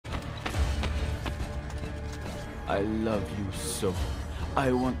I love you so.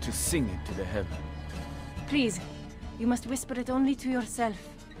 I want to sing it to the heaven. Please, you must whisper it only to yourself.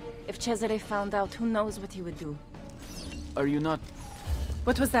 If Cesare found out, who knows what he would do. Are you not...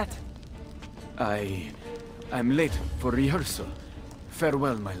 What was that? I'm late for rehearsal.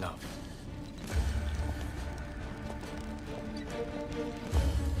 Farewell, my love.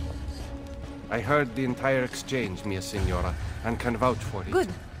 I heard the entire exchange, mia signora, and can vouch for it. Good.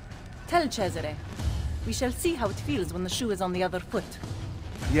 Tell Cesare. We shall see how it feels when the shoe is on the other foot.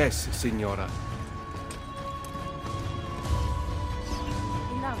 Yes, signora.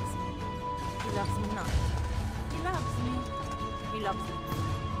 He loves me. He loves me not. He loves me. He loves me.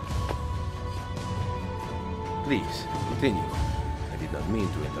 Please, continue. I did not mean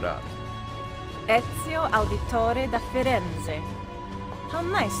to interrupt. Ezio Auditore da Firenze. How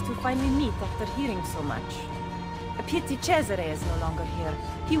nice to finally meet after hearing so much. A pity Cesare is no longer here.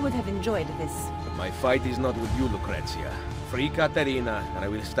 He would have enjoyed this. But my fight is not with you, Lucrezia. Free Caterina, and I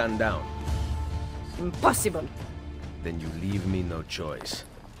will stand down. Impossible. Then you leave me no choice.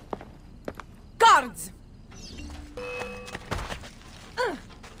 Guards!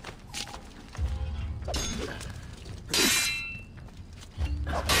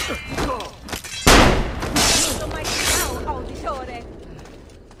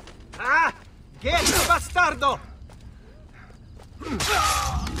 Ah! Get the bastardo!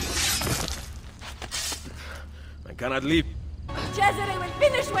 I cannot leave. Cesare will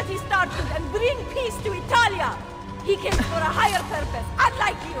finish what he started and bring peace to Italia! He came for a higher purpose,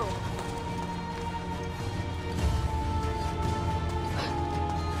 unlike you!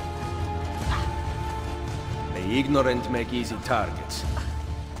 The ignorant make easy targets.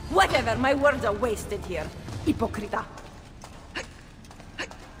 Whatever, my words are wasted here. Ipocrita.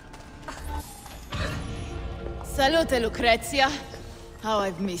 Salute, Lucrezia. How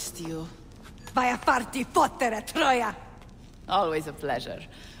I've missed you. Vai a farti fottere, Troia! Always a pleasure.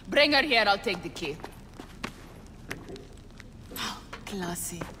 Bring her here, I'll take the key. Oh,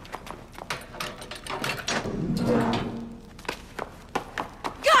 classy.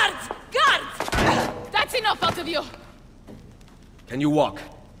 Guards! Guards! That's enough out of you! Can you walk?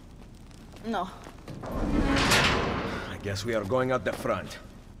 No. I guess we are going out the front.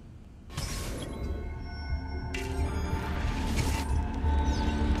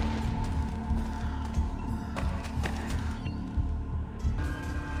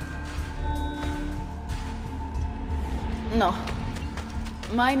 No.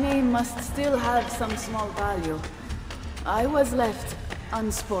 My name must still have some small value. I was left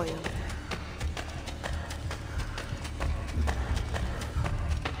unspoiled.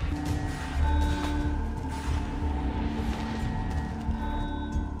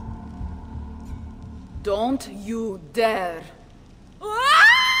 Don't you dare!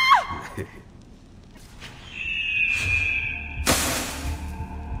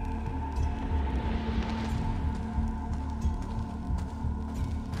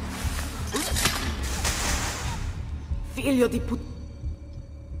 Figlio di put...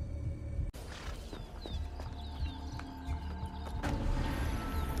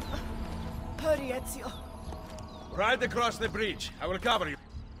 Hurry, Ezio. Ride across the bridge. I will cover you.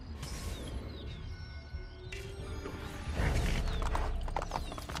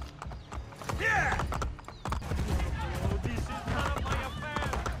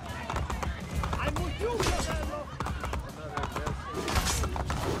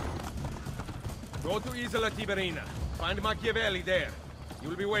 Go to Isola Tiberina. Find Machiavelli there. He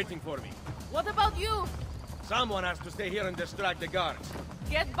will be waiting for me. What about you? Someone has to stay here and distract the guards.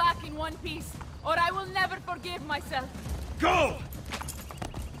 Get back in one piece, or I will never forgive myself. Go!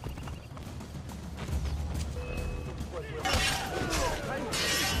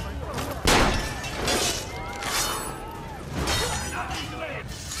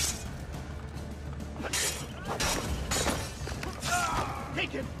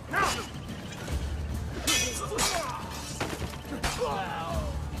 Take him! Now!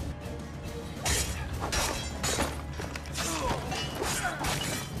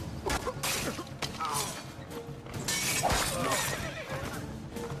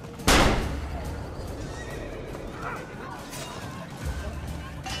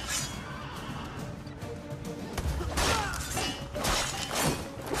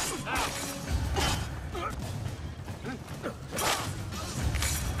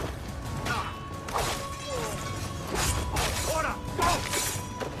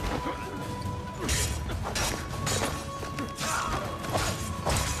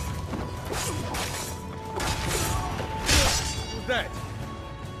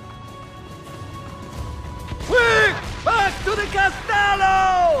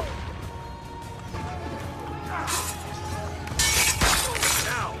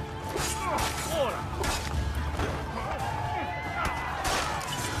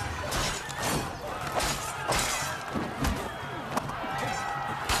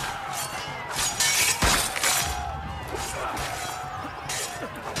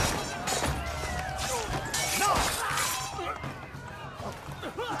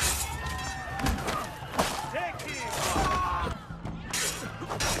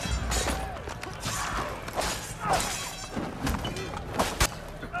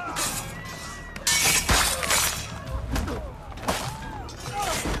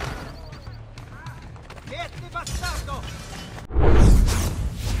 Get the bastardo!